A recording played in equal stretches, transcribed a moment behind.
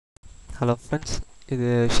Hello friends, இது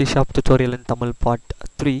C# tutorial in Tamil part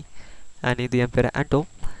 3 and இது என் பேர் ஆண்டோ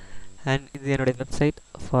and இது என்னுடைய website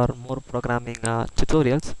for more programming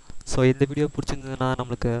tutorials. So இந்த வீடியோ பிடிச்சிருந்ததுன்னா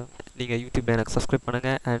நம்மளுக்கு நீங்கள் யூடியூப்பில் எனக்கு சப்ஸ்கிரைப்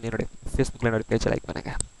பண்ணுங்கள் and என்னுடைய ஃபேஸ்புக்கில் என்னோடய பேஜை லைக்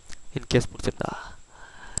பண்ணுங்கள் இன்கேஸ் பிடிச்சிருந்தா.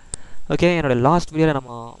 ஓகே, என்னோடய லாஸ்ட் வீடியோவில்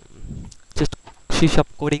நம்ம ஜஸ்ட் C#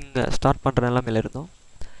 கோடிங் ஸ்டார்ட் பண்ணுற நிலைமையில் இருந்தோம்.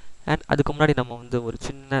 அண்ட் அதுக்கு முன்னாடி நம்ம வந்து ஒரு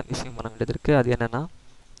சின்ன விஷயம் பண்ண வேண்டியது இருக்குது. அது என்னென்னா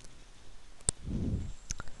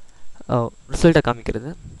ரிசல்ட்டை காமிக்கிறது.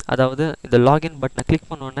 அதாவது இந்த லாகின் பட்டனை கிளிக்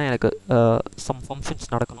பண்ணோன்னே எனக்கு சம் ஃபங்க்ஷன்ஸ்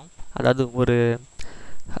நடக்கணும். அதாவது ஒரு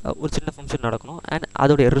சின்ன ஃபங்க்ஷன் நடக்கணும் அண்ட்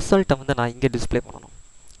அதோடைய ரிசல்ட்டை வந்து நான் இங்கே டிஸ்பிளே பண்ணணும்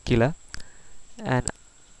கீழே. அண்ட்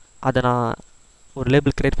அதை நான் ஒரு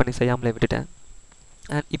லேபிள் க்ரியேட் பண்ணி செய்யாமலே விட்டுட்டேன்.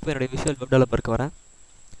 அண்ட் இப்போ என்னுடைய விஷுவல் வெப் டெவலப்பருக்கு வரேன்.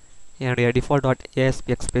 என்னுடைய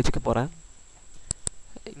default.aspx பேஜுக்கு போகிறேன்.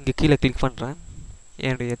 இங்கே கீழே கிளிக் பண்ணுறேன்.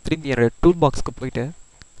 என்னுடைய டூல் பாக்ஸ்க்கு போயிட்டு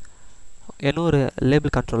இன்னொரு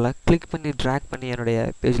லேபிள் கண்ட்ரோலில் கிளிக் பண்ணி ட்ராக் பண்ணி என்னுடைய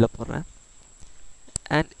பேஜில் போடுறேன்.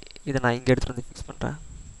 அண்ட் இதை நான் இங்கே எடுத்துகிட்டு வந்து ஃபிக்ஸ் பண்ணுறேன்.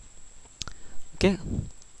 ஓகே,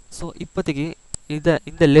 ஸோ இப்போதைக்கு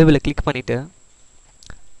இந்த லேபிளை கிளிக் பண்ணிவிட்டு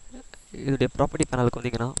இதோடைய ப்ராப்பர்ட்டி பேனலுக்கு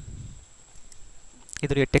வந்தீங்கன்னா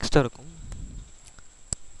இதோடைய டெக்ஸ்ட்டாக இருக்கும்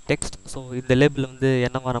டெக்ஸ்ட். ஸோ இந்த லேபிள் வந்து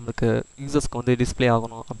என்னவா நம்மளுக்கு யூசர்ஸ்க்கு வந்து டிஸ்பிளே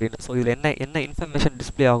ஆகணும் அப்படின்னு. ஸோ இதில் என்ன இன்ஃபர்மேஷன்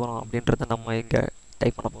டிஸ்பிளே ஆகணும் அப்படின்றத நம்ம இங்கே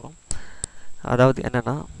டைப் பண்ண போகிறோம். அதாவது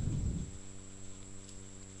என்னென்னா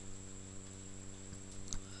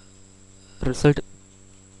result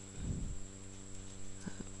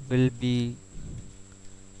will be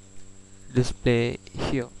display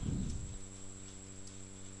here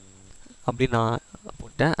அப்படி நான்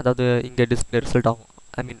போட்டேன். அதாவது இங்கே டிஸ்பிளே ரிசல்ட் ஆகும்,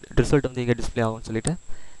 ரிசல்ட் வந்து இங்கே டிஸ்பிளே ஆகும்னு சொல்லிட்டு.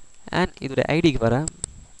 அண்ட் இதோடைய ஐடிக்கு வரேன்.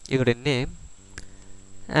 இதோடைய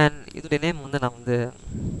நேம் வந்து நான் வந்து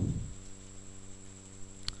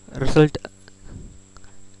ரிசல்ட்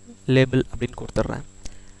லேபிள் அப்படின்னு கொடுத்துட்றேன்.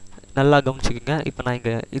 நல்லா கவனிச்சுக்கோங்க. இப்போ நான்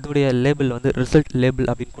இங்கே இதோடைய லேபிள் வந்து ரிசல்ட் லேபிள்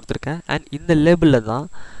அப்படின்னு கொடுத்துருக்கேன். அண்ட் இந்த லேபிளில் தான்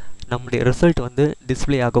நம்முடைய ரிசல்ட் வந்து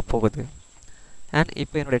டிஸ்பிளே ஆக போகுது. அண்ட்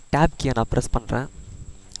இப்போ என்னுடைய டேப் கீயை நான் ப்ரெஸ் பண்ணுறேன்.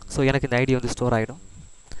 ஸோ எனக்கு இந்த ஐடி வந்து ஸ்டோர் ஆகிடும்.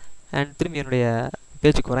 அண்ட் திரும்பி என்னுடைய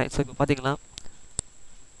பேஜுக்கு வரேன். ஸோ இப்போ பார்த்தீங்கன்னா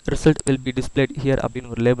result will be displayed here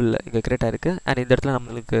அப்படின்னு ஒரு லேபிள் இங்கே க்ரியேட் ஆகிருக்கு. அண்ட் இந்த இடத்துல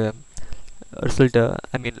நம்மளுக்கு ரிசல்ட்டு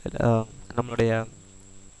நம்மளுடைய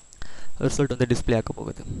ரிசல்ட் வந்து டிஸ்பிளே ஆக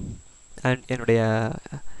போகுது. அண்ட் என்னுடைய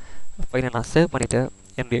ஃபைலை நான் சேவ் பண்ணிவிட்டு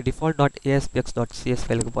என்னுடைய default.aspx.cs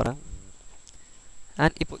ஃபைலுக்கு போகிறேன்.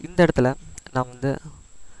 அண்ட் இப்போ இந்த இடத்துல நான் வந்து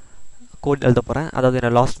கோட் எழுத போகிறேன். அதாவது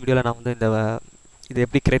என்னோடய லாஸ்ட் வீடியோவில் நான் வந்து இதை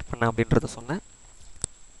எப்படி க்ரியேட் பண்ணேன் அப்படின்றத சொன்னேன்.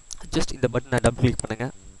 ஜஸ்ட் இந்த பட்டனை டபுள் கிளிக்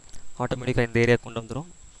பண்ணுங்கள், ஆட்டோமேட்டிக்காக இந்த ஏரியா கொண்டு வந்துடும்.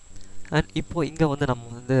 அண்ட் இப்போது இங்கே வந்து நம்ம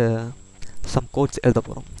வந்து சம் கோட்ஸ் எழுத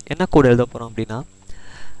போகிறோம். என்ன கோட் எழுத போகிறோம் அப்படின்னா,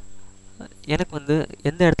 எனக்கு வந்து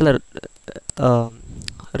எந்த இடத்துல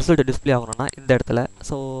ரிசல்ட் டிஸ்பிளே ஆகணும்னா இந்த இடத்துல.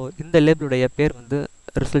 ஸோ இந்த லேபிளுடைய பேர் வந்து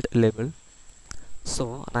ரிசல்ட் லேபிள். ஸோ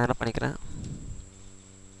நான் என்ன பண்ணிக்கிறேன்,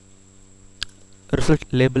 ரிசல்ட்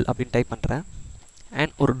லேபிள் அப்படின்னு டைப் பண்ணுறேன்.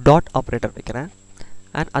 அண்ட் ஒரு டாட் ஆப்ரேட்டர் வைக்கிறேன்.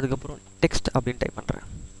 அண்ட் அதுக்கப்புறம் டெக்ஸ்ட் அப்படின்னு டைப் பண்ணுறேன்.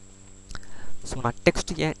 ஸோ நான்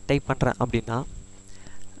டெக்ஸ்ட் ஏன் டைப் பண்ணுறேன் அப்படின்னா,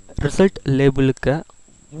 ரிசல்ட் லேபிளுக்கு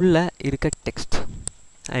உள்ளே இருக்க டெக்ஸ்ட்,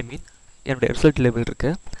 என்னுடைய ரிசல்ட் லேபிள்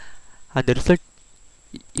இருக்குது. அந்த ரிசல்ட்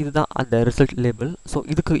இதுதான் அந்த ரிசல்ட் லேபிள். ஸோ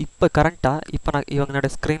இதுக்கு இப்போ கரண்ட்டாக நான் இவங்களோட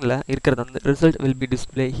ஸ்க்ரீனில் இருக்கிறது வந்து result will be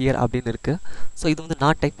display here அப்படின்னு இருக்குது. ஸோ இது வந்து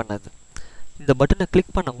நான் டைப் பண்ணது. இந்த பட்டனை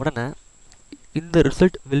கிளிக் பண்ண உடனே இந்த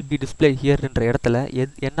ரிசல்ட் வில் பி டிஸ்பிளே ஹியர்ன்ற இடத்துல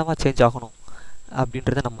என்னவா சேஞ்ச் ஆகணும்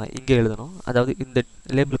அப்படின்றத நம்ம இங்கே எழுதணும். அதாவது இந்த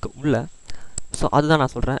லேபிளுக்கு உள்ள. ஸோ அதுதான்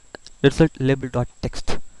நான் சொல்கிறேன், ரிசல்ட் லேபிள் டாட்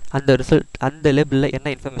டெக்ஸ்ட். அந்த லேபிளில்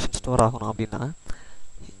என்ன இன்ஃபர்மேஷன் ஸ்டோர் ஆகணும் அப்படின்னா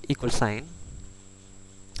ஈக்குவல் சைன்.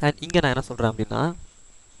 அண்ட் இங்கே நான் என்ன சொல்கிறேன் அப்படின்னா,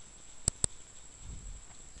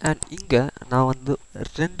 அண்ட் இங்கே நான் வந்து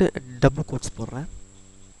 2 டபுள் கோட்ஸ் போடுறேன்.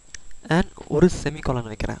 அண்ட் ஒரு செமிகாலன்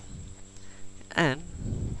வைக்கிறேன். அண்ட்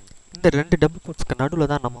இந்த 2 டபுள் கோட்ஸ்க்கு நடுவில்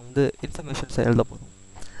தான் நம்ம வந்து இன்ஃபர்மேஷன்ஸை எழுத போகிறோம்.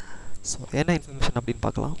 ஸோ என்ன இன்ஃபர்மேஷன் அப்படின்னு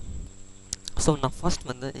பார்க்கலாம். ஸோ நான் ஃபர்ஸ்ட்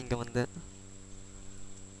வந்து இங்கே வந்து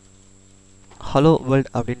ஹலோ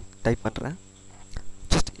வேர்ல்ட் அப்படின்னு டைப் பண்ணுறேன்.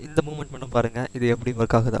 ஜஸ்ட் இந்த மூமெண்ட் மட்டும் பாருங்கள், இது எப்படி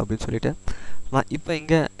ஒர்க் ஆகுது அப்படின்னு சொல்லிட்டு. நான் இப்போ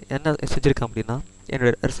இங்கே என்ன செஞ்சுருக்கேன் அப்படின்னா,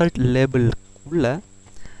 என்னோடய ரிசல்ட் லேபிள் உள்ள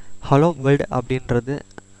ஹலோ வேர்ல்டு அப்படின்றது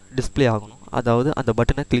டிஸ்பிளே ஆகணும். அதாவது அந்த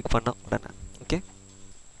பட்டனை கிளிக் பண்ண உடனே. ஓகே,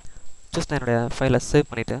 ஜஸ்ட் நான் என்னுடைய ஃபைலை சேவ்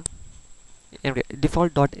பண்ணிவிட்டு என்னுடைய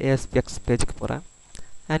default.aspx பேஜுக்கு போகிறேன்.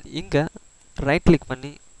 அண்ட் இங்கே ரைட் கிளிக்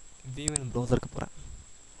பண்ணி வியூ இன் ப்ரௌசருக்கு போகிறேன்.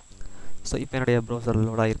 ஸோ இப்போ என்னுடைய ப்ரௌசர்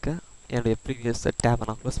லோட் ஆகிருக்கு. என்னுடைய ப்ரீவியஸ் டேபை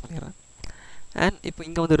நான் க்ளோஸ் பண்ணிடுறேன். அண்ட் இப்போ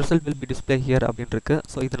இங்கே வந்து result will be display here அப்படின்னு இருக்குது.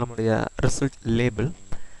 ஸோ இது நம்மளுடைய ரிசல்ட் லேபிள்.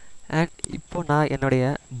 அண்ட் இப்போது நான்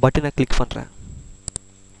என்னுடைய பட்டனை கிளிக் பண்ணுறேன்.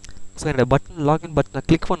 ஸோ என்னோடய லாகின் பட்டனை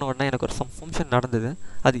கிளிக் பண்ண உடனே எனக்கு ஒரு ஃபங்க்ஷன் நடந்தது.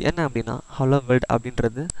 அது என்ன அப்படின்னா ஹலோ வேர்ல்ட்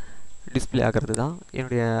அப்படின்றது டிஸ்பிளே ஆகிறது தான்.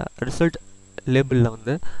 என்னுடைய ரிசல்ட் லேபிளில்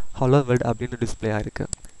வந்து ஹலோ வேர்ல்ட் அப்படின்னு டிஸ்பிளே ஆகிருக்கு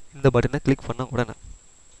இந்த பட்டனை கிளிக் பண்ண உடனே.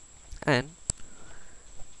 அண்ட்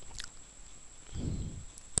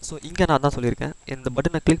ஸோ இங்கே நான் தான் சொல்லியிருக்கேன், இந்த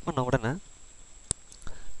பட்டனை கிளிக் பண்ண உடனே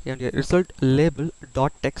என்னுடைய ரிசல்ட் லேபிள்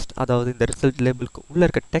டாட் டெக்ஸ்ட், அதாவது இந்த ரிசல்ட் லேபிளுக்கு உள்ளே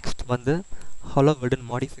இருக்க டெக்ஸ்ட் வந்து ஹலோ வேர்ல்டுன்னு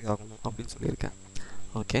மாடிஃபை ஆகணும் அப்படின்னு சொல்லியிருக்கேன்.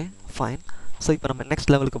 Okay fine. ஸோ இப்போ நம்ம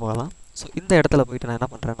நெக்ஸ்ட் லெவலுக்கு போகலாம். ஸோ இந்த இடத்துல போயிட்டு நான் என்ன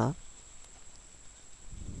பண்ணுறேன்னா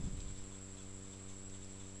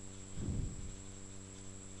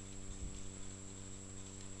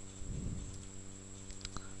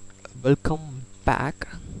வெல்கம்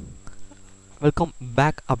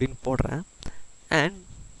பேக் அப்படின்னு போடுறேன். அண்ட்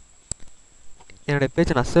என்னுடைய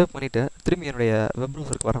பேஜை நான் சேவ் பண்ணிவிட்டு திரும்பி என்னுடைய வெப்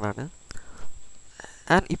ப்ரௌசருக்கு வரேன் நான்.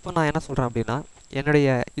 அண்ட் இப்போ நான் என்ன சொல்கிறேன் அப்படின்னா என்னுடைய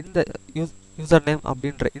இந்த யூசர் நேம்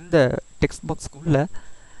அப்படின்ற இந்த டெக்ஸ்ட் பாக்ஸ்க்குள்ளே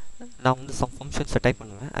நான் வந்து சம் ஃபங்க்ஷன்ஸை டைப்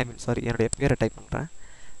பண்ணுவேன். என்னுடைய பேரை டைப் பண்ணுறேன்.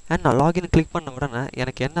 அண்ட் நான் லாகின் கிளிக் பண்ண உடனே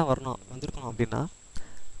எனக்கு என்ன வந்திருக்கணும் அப்படின்னா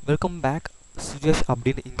வெல்கம் பேக் சுஜேஷ்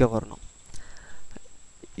அப்படின்னு இங்கே வரணும்.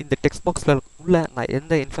 இந்த டெக்ஸ்ட் பாக்ஸில் உள்ள நான்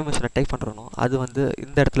எந்த இன்ஃபர்மேஷனை டைப் பண்ணுறேனோ அது வந்து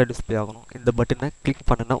இந்த இடத்துல டிஸ்பிளே ஆகணும் இந்த பட்டனை கிளிக்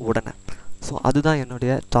பண்ணின உடனே. ஸோ அதுதான்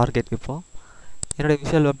என்னுடைய டார்கெட். இப்போது என்னுடைய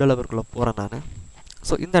விஷுவல் வெப் டெவலப்பருக்குள்ளே போகிறேன் நான்.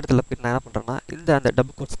 ஸோ இந்த இடத்துல போய்ட்டு நான் என்ன பண்ணுறேன்னா அந்த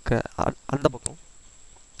டபுள் கோட்ஸ்க்கு அந்த பக்கம்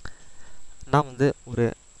நான் வந்து ஒரு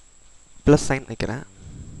ப்ளஸ் சைன் வைக்கிறேன்.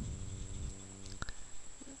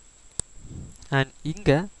 அண்ட்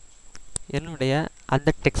இங்கே என்னுடைய அந்த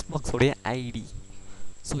டெக்ஸ்ட் பாக்ஸோடைய ஐடி.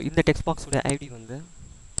 ஸோ இந்த டெக்ஸ்ட் பாக்ஸோடைய ஐடி வந்து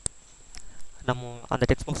நம்ம அந்த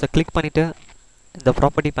டெக்ஸ்ட் பாக்ஸை கிளிக் பண்ணிவிட்டு இந்த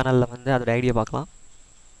ப்ராப்பர்ட்டி பேனலில் வந்து அதோட ஐடியை பார்க்கலாம்.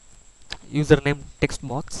 யூசர் நேம் டெக்ஸ்ட்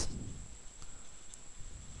பாக்ஸ்,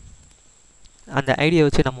 அந்த ஐடியை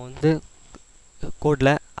வச்சு நம்ம வந்து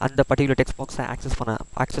கோடில் அந்த பர்டிகுலர் டெக்ஸ்ட் பாக்ஸை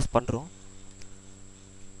ஆக்சஸ் பண்ணுறோம்.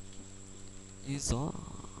 User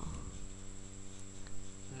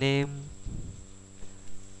name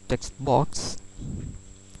text box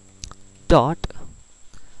dot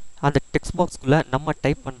அந்த டெக்ஸ்ட் பாக்ஸ்க்குள்ளே நம்ம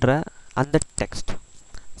டைப் பண்ணுற அந்த டெக்ஸ்ட்.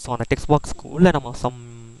 ஸோ அந்த டெக்ஸ்ட் பாக்ஸ்க்கு உள்ளே நம்ம சம்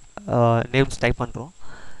நேம்ஸ் டைப் பண்ணுறோம்.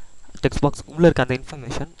 டெக்ஸ்ட் பாக்ஸ்க்கு உள்ளே இருக்க அந்த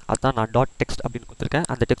இன்ஃபர்மேஷன் அதான் நான் டாட் டெக்ஸ்ட் அப்படின்னு கொடுத்துருக்கேன்.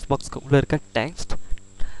 அந்த டெக்ஸ்ட் பாக்ஸ்க்கு உள்ளே இருக்க டெக்ஸ்ட்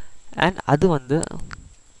அண்ட் அது வந்து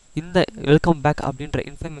இந்த வெல்கம் பேக் அப்படின்ற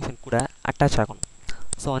இன்ஃபர்மேஷன் கூட அட்டாச் ஆகணும்.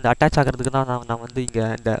 ஸோ அந்த அட்டாச் ஆகிறதுக்கு தான் நான் வந்து இங்கே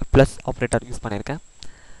இந்த ப்ளஸ் ஆப்ரேட்டர் யூஸ் பண்ணியிருக்கேன்.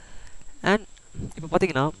 அண்ட் இப்போ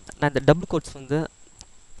பார்த்தீங்கன்னா நான் இந்த டபுள் கோட்ஸ் வந்து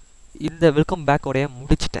இந்த வெல்கம் பேக்கோடைய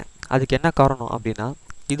முடிச்சிட்டேன். அதுக்கு என்ன காரணம் அப்படின்னா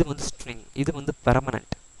இது வந்து ஸ்ட்ரிங், இது வந்து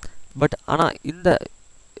பெர்மனண்ட். பட் ஆனால்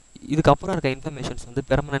இதுக்கப்புறம் இருக்க இன்ஃபர்மேஷன்ஸ் வந்து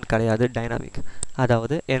பெர்மனண்ட் கிடையாது, டைனாமிக்.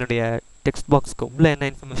 அதாவது என்னுடைய டெக்ஸ்ட் பாக்ஸ்க்கு உள்ளே என்ன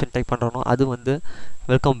இன்ஃபர்மேஷன் டைப் பண்ணுறனோ அது வந்து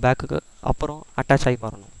வெல்கம் பேக்குக்கு அப்புறம் அட்டாச் ஆகி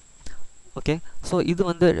வரணும். ஓகே, ஸோ இது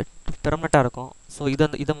வந்து பெர்மனண்ட்டாக இருக்கும். ஸோ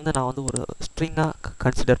இதை வந்து நான் வந்து ஒரு ஸ்ட்ரிங்காக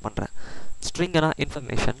கன்சிடர் பண்ணுறேன். ஸ்ட்ரிங்னா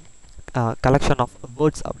இன்ஃபர்மேஷன் கலெக்ஷன் ஆஃப்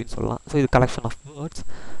வேர்ட்ஸ் அப்படின்னு சொல்லலாம். ஸோ இது கலெக்ஷன் ஆஃப் வேர்ட்ஸ்.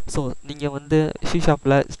 ஸோ நீங்கள் வந்து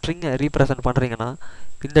ஷாப்பில் ஸ்ட்ரிங்கை ரீப்ரசென்ட் பண்ணுறீங்கன்னா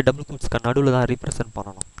இந்த டபுள் கோட்ஸ்க்கு நடுவில் தான் ரீப்ரசென்ட்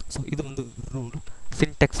பண்ணணும். ஸோ இது வந்து ரூல்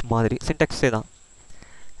சின்டெக்ஸ் மாதிரி, சின்டெக்ஸே தான்.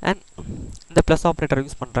 அண்ட் இந்த ப்ளஸ் ஆப்ரேட்டர்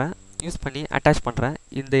யூஸ் பண்ணி அட்டாச் பண்ணுறேன்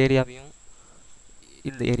இந்த ஏரியாவையும்.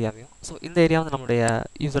 ஸோ இந்த ஏரியா வந்து நம்மளுடைய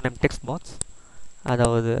யூசர் நேம் டெக்ஸ்ட் பாக்ஸ்,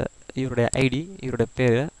 அதாவது இவருடைய ஐடி, இவருடைய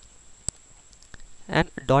பேர்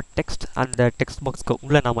அண்ட் டாட் டெக்ஸ்ட், அந்த டெக்ஸ்ட் பாக்ஸ்க்கு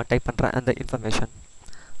உள்ளே நாம் டைப் பண்ணுற அந்த இன்ஃபர்மேஷன்.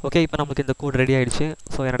 ஓகே, இப்போ நம்மளுக்கு இந்த கோட் ரெடி ஆகிடுச்சு.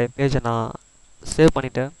 ஸோ என்னுடைய பேஜை நான் சேவ்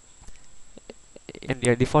பண்ணிவிட்டு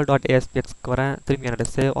என்னுடைய default.aspxக்கு வரேன். திரும்பி என்னுடைய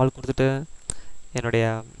சேவ் ஆல் கொடுத்துட்டு என்னுடைய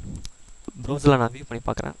ப்ரௌசரில் நான் வியூ பண்ணி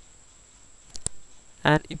பார்க்குறேன்.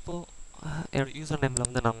 அண்ட் இப்போது என்னோடய யூசர் நேமில்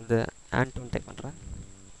வந்து நான் வந்து ஆண்டோன்னு டைப் பண்ணுறேன்.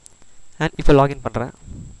 அண்ட் இப்போ லாகின் பண்ணுறேன்.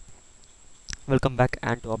 வெல்கம் பேக்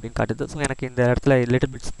ஆண்டோ அப்படின்னு காட்டுது. ஸோ எனக்கு இந்த இடத்துல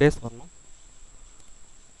லிட்டில் பிட் ஸ்பேஸ் வரணும்.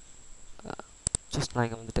 ஜஸ்ட் நான்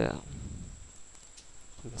இங்கே வந்துட்டு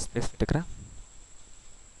ஸ்பேஸ் விட்டுக்கிறேன்.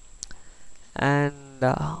 And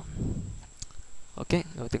okay,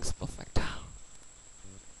 everything's perfect.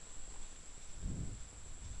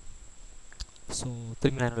 So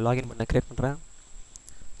திரும்பி நான் என்னோட லாகின் பண்ண க்ரியேட் பண்ணுறேன்.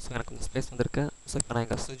 ஸோ எனக்கு கொஞ்சம் ஸ்பேஸ் வந்திருக்கு. ஸோ இப்போ நான்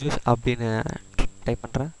இங்கே சுஜேஷ் அப்படின்னு டைப்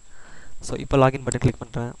பண்ணுறேன். ஸோ இப்போ லாகின் பட்டன் கிளிக்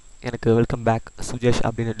பண்ணுறேன். எனக்கு வெல்கம் பேக் சுஜேஷ்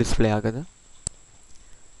அப்படின்னு டிஸ்பிளே ஆகுது.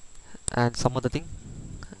 And some other thing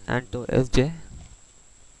Anto SJ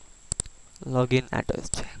login Anto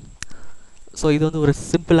SJ. So இது வந்து ஒரு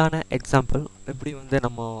சிம்பிளான எக்ஸாம்பிள் எப்படி வந்து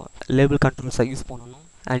நம்ம லேபிள் கண்ட்ரோல்ஸை யூஸ் பண்ணணும்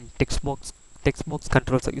அண்ட் டெக்ஸ்ட் பாக்ஸ்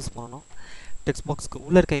கண்ட்ரோல்ஸை யூஸ் பண்ணணும், டெக்ஸ்ட் பாக்ஸ்க்கு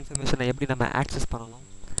உள்ளே இருக்க இன்ஃபர்மேஷனை எப்படி நம்ம ஆக்சஸ் பண்ணணும்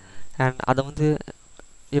அண்ட் அதை வந்து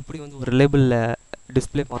எப்படி வந்து ஒரு லேபிளில்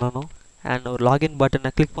டிஸ்பிளே பண்ணணும் அண்ட் ஒரு லாகின்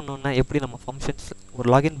பட்டனை கிளிக் பண்ணோன்னா எப்படி நம்ம ஃபங்க்ஷன்ஸ் ஒரு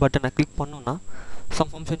லாகின் பட்டனை கிளிக் பண்ணோன்னா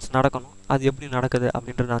சம் ஃபங்க்ஷன்ஸ் நடக்கணும், அது எப்படி நடக்குது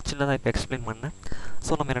அப்படின்றத நான் சின்னதாக இப்போ எக்ஸ்பிளைன் பண்ணேன்.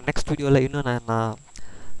 ஸோ நம்ம நெக்ஸ்ட் வீடியோவில் இன்னும்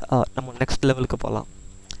நம்ம நெக்ஸ்ட் லெவலுக்கு போகலாம்.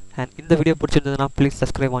 அண்ட் இந்த வீடியோ பிடிச்சிருந்ததுன்னா please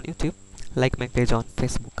subscribe on YouTube, like my page on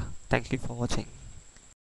Facebook. Thank you for வாட்சிங்.